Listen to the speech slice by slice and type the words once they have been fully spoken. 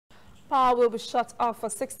Power will be shut off for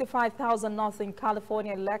 65,000 Northern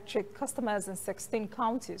California electric customers in 16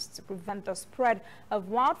 counties to prevent the spread of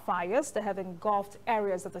wildfires that have engulfed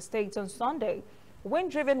areas of the state on Sunday.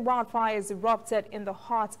 Wind-driven wildfires erupted in the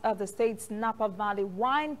heart of the state's Napa Valley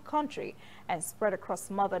wine country and spread across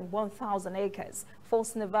more than 1,000 acres,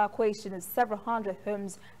 forcing evacuation of several hundred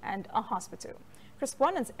homes and a hospital.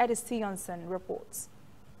 Correspondent Eddie Stevenson reports.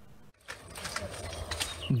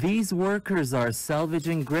 These workers are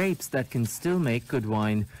salvaging grapes that can still make good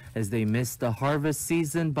wine as they miss the harvest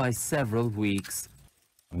season by several weeks.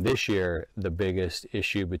 This year, the biggest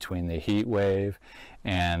issue between the heat wave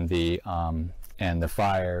and the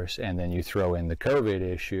fires, and then you throw in the COVID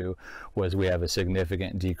issue, was we have a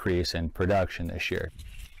significant decrease in production this year.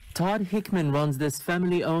 Todd Hickman runs this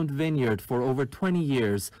family-owned vineyard for over 20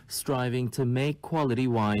 years, striving to make quality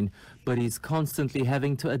wine, but he's constantly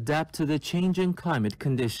having to adapt to the changing climate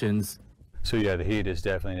conditions. So yeah, the heat is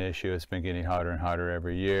definitely an issue. It's been getting hotter and hotter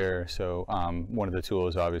every year. So one of the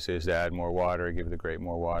tools obviously is to add more water, give the grape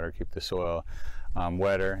more water, keep the soil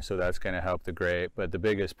wetter. So that's going to help the grape. But the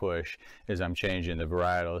biggest push is I'm changing the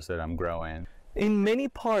varietals that I'm growing. In many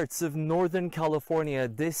parts of Northern California,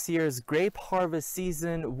 this year's grape harvest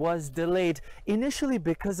season was delayed, initially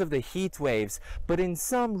because of the heat waves. But in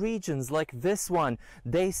some regions like this one,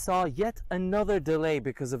 they saw yet another delay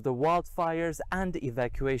because of the wildfires and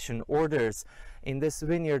evacuation orders. In this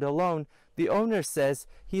vineyard alone, the owner says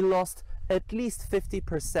he lost at least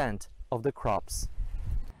 50% of the crops.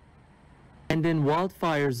 And in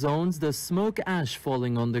wildfire zones, the smoke ash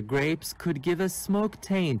falling on the grapes could give a smoke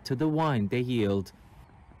taint to the wine they yield.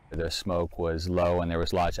 The smoke was low and there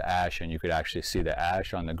was lots of ash and you could actually see the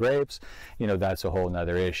ash on the grapes. You know, that's a whole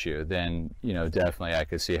nother issue. Then, you know, definitely I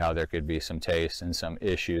could see how there could be some taste and some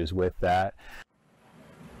issues with that.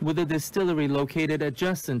 With a distillery located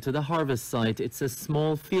adjacent to the harvest site, it's a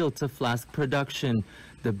small field to flask production.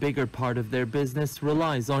 The bigger part of their business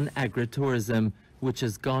relies on agritourism, which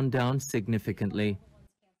has gone down significantly.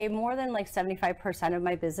 More than like 75% of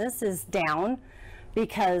my business is down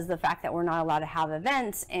because the fact that we're not allowed to have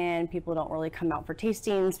events and people don't really come out for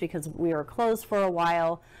tastings because we were closed for a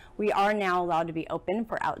while. We are now allowed to be open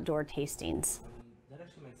for outdoor tastings.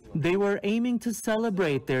 They were aiming to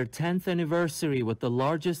celebrate their 10th anniversary with the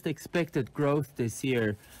largest expected growth this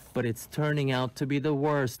year, but it's turning out to be the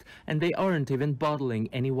worst, and they aren't even bottling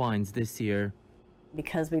any wines this year.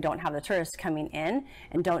 Because we don't have the tourists coming in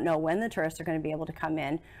and don't know when the tourists are going to be able to come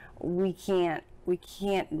in, we can't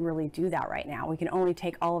really do that right now. We can only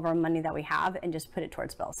take all of our money that we have and just put it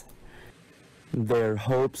towards bills. Their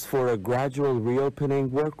hopes for a gradual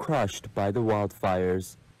reopening were crushed by the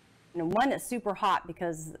wildfires. And one, it's super hot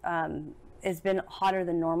because it's been hotter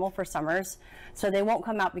than normal for summers, so they won't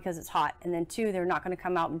come out because it's hot. And then two, they're not going to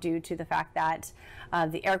come out due to the fact that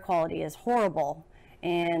the air quality is horrible.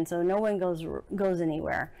 And so no one goes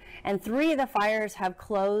anywhere. And three, the fires have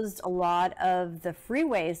closed a lot of the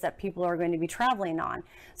freeways that people are going to be traveling on.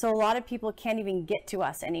 So a lot of people can't even get to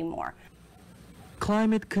us anymore.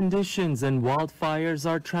 Climate conditions and wildfires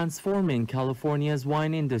are transforming California's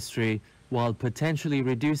wine industry, while potentially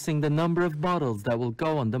reducing the number of bottles that will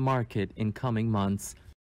go on the market in coming months.